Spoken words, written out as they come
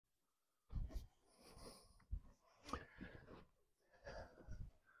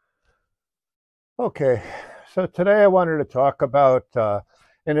Okay, so today I wanted to talk about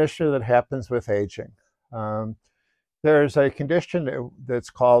an issue that happens with aging. Um, there's a condition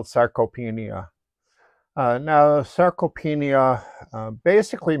that's called sarcopenia. Now, sarcopenia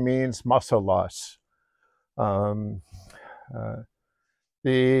basically means muscle loss. Um, uh,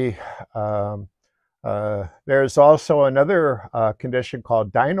 the There's also another condition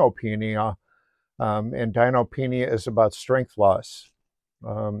called dynopenia, and dynopenia is about strength loss.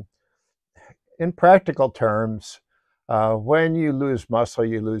 Um, in practical terms, when you lose muscle,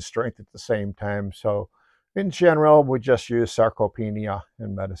 you lose strength at the same time. So, in general, we just use sarcopenia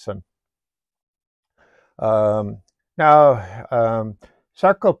in medicine. Um, now,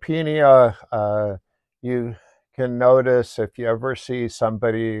 sarcopenia, you can notice if you ever see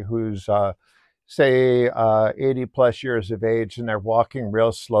somebody who's, say, 80 plus years of age and they're walking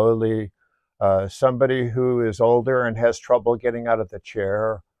real slowly, somebody who is older and has trouble getting out of the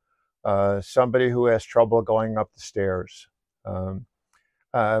chair, somebody who has trouble going up the stairs. Um,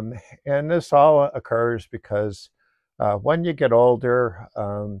 um, and this all occurs because when you get older,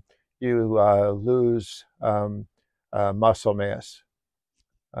 you lose muscle mass.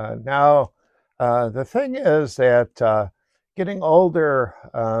 Now, the thing is that getting older,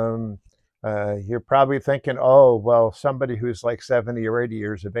 you're probably thinking, oh, well, somebody who's like 70 or 80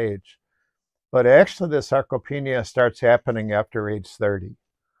 years of age. But actually, the sarcopenia starts happening after age 30.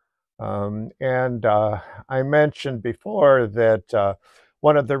 And I mentioned before that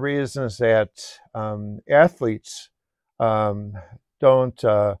one of the reasons that athletes um, don't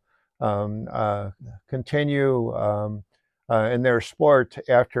continue in their sport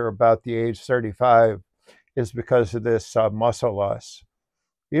after about the age 35 is because of this muscle loss.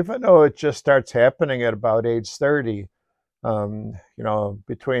 Even though it just starts happening at about age 30,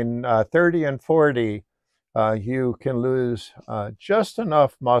 between 30 and 40, you can lose just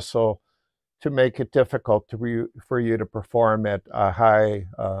enough muscle to make it difficult for you to perform at a high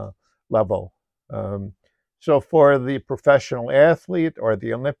level. So for the professional athlete or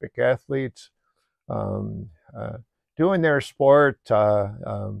the Olympic athletes, um, uh, doing their sport uh,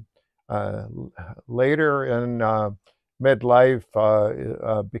 later in midlife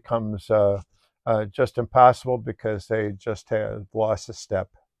becomes just impossible because they just have lost a step.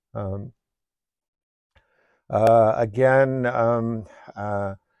 Um, Again,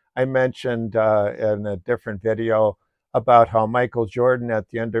 I mentioned in a different video about how Michael Jordan, at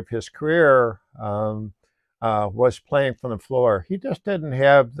the end of his career, was playing from the floor. He just didn't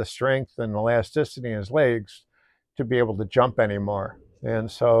have the strength and elasticity in his legs to be able to jump anymore. And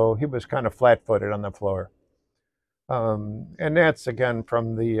so he was kind of flat footed on the floor. And that's, again,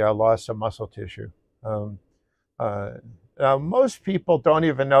 from the loss of muscle tissue. Um, uh, Most people don't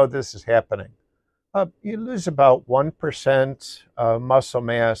even know this is happening. You lose about 1% muscle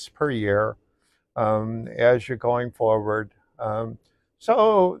mass per year as you're going forward.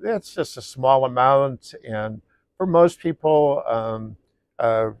 So that's just a small amount. And for most people,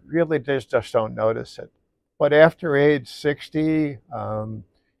 really they just don't notice it. But after age 60,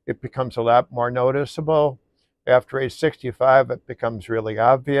 it becomes a lot more noticeable. After age 65, it becomes really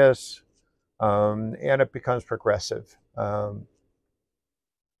obvious, and it becomes progressive.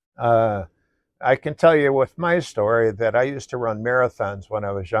 Uh, I can tell you with my story that I used to run marathons when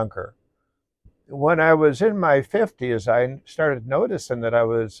I was younger. When I was in my 50s, I started noticing that I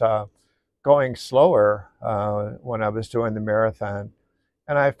was going slower when I was doing the marathon.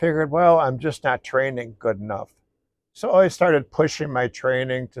 And I figured, well, I'm just not training good enough. So I started pushing my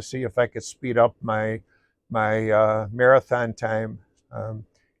training to see if I could speed up my marathon time.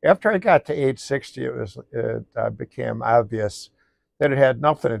 After I got to age 60, it became obvious that it had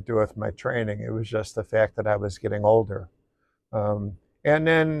nothing to do with my training. It was just the fact that I was getting older. And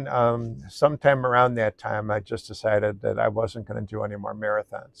then sometime around that time, I just decided that I wasn't going to do any more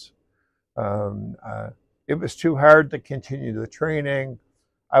marathons. Um, uh, it was too hard to continue the training.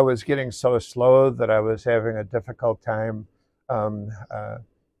 I was getting so slow that I was having a difficult time um, uh,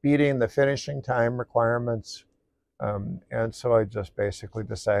 beating the finishing time requirements. And so I just basically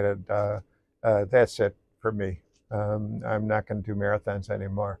decided that's it for me. I'm not going to do marathons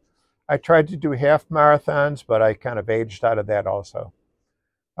anymore. I tried to do half marathons, but I kind of aged out of that also.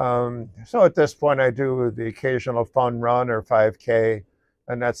 So at this point, I do the occasional fun run or 5K,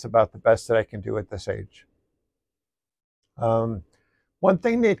 and that's about the best that I can do at this age. Um, One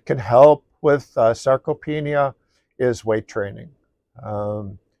thing that can help with sarcopenia is weight training.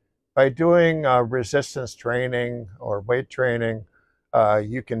 Um, by doing resistance training or weight training,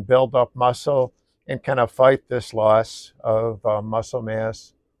 you can build up muscle and kind of fight this loss of muscle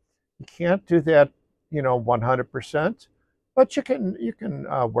mass. You can't do that, 100%, but you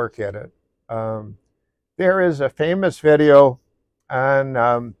can work at it. There is a famous video on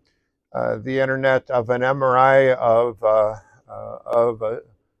the internet of an MRI of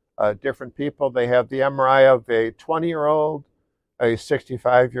different people. They have the MRI of a 20-year-old, a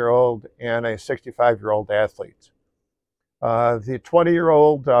 65-year-old, and a 65-year-old athlete. The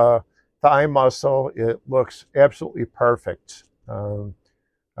 20-year-old thigh muscle, it looks absolutely perfect.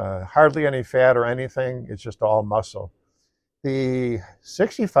 Hardly any fat or anything. It's just all muscle. The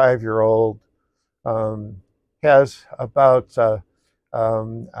 65-year-old has about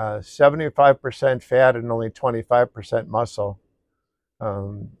 75% fat and only 25% muscle.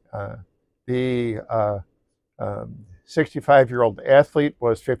 The 65-year-old athlete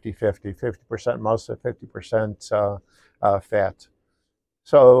was 50-50, 50% muscle, 50% fat.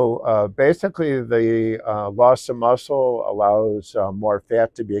 So basically the loss of muscle allows more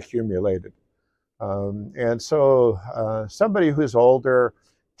fat to be accumulated. And so somebody who's older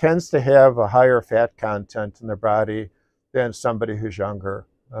tends to have a higher fat content in their body than somebody who's younger.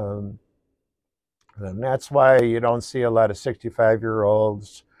 And that's why you don't see a lot of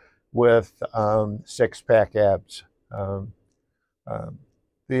 65-year-olds with six-pack abs.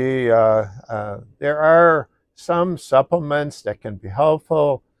 There are some supplements that can be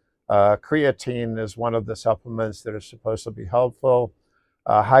helpful. Creatine is one of the supplements that are supposed to be helpful.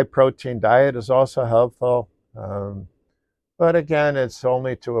 High protein diet is also helpful. But again, it's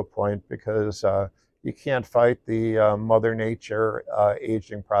only to a point, because you can't fight the Mother Nature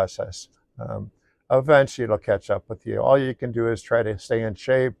aging process. Eventually it'll catch up with you. All you can do is try to stay in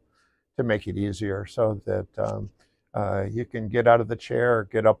shape to make it easier, so that you can get out of the chair,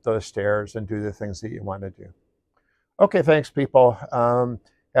 get up those stairs, and do the things that you want to do. Okay, thanks, people. Have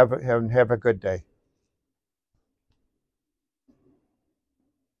a good day.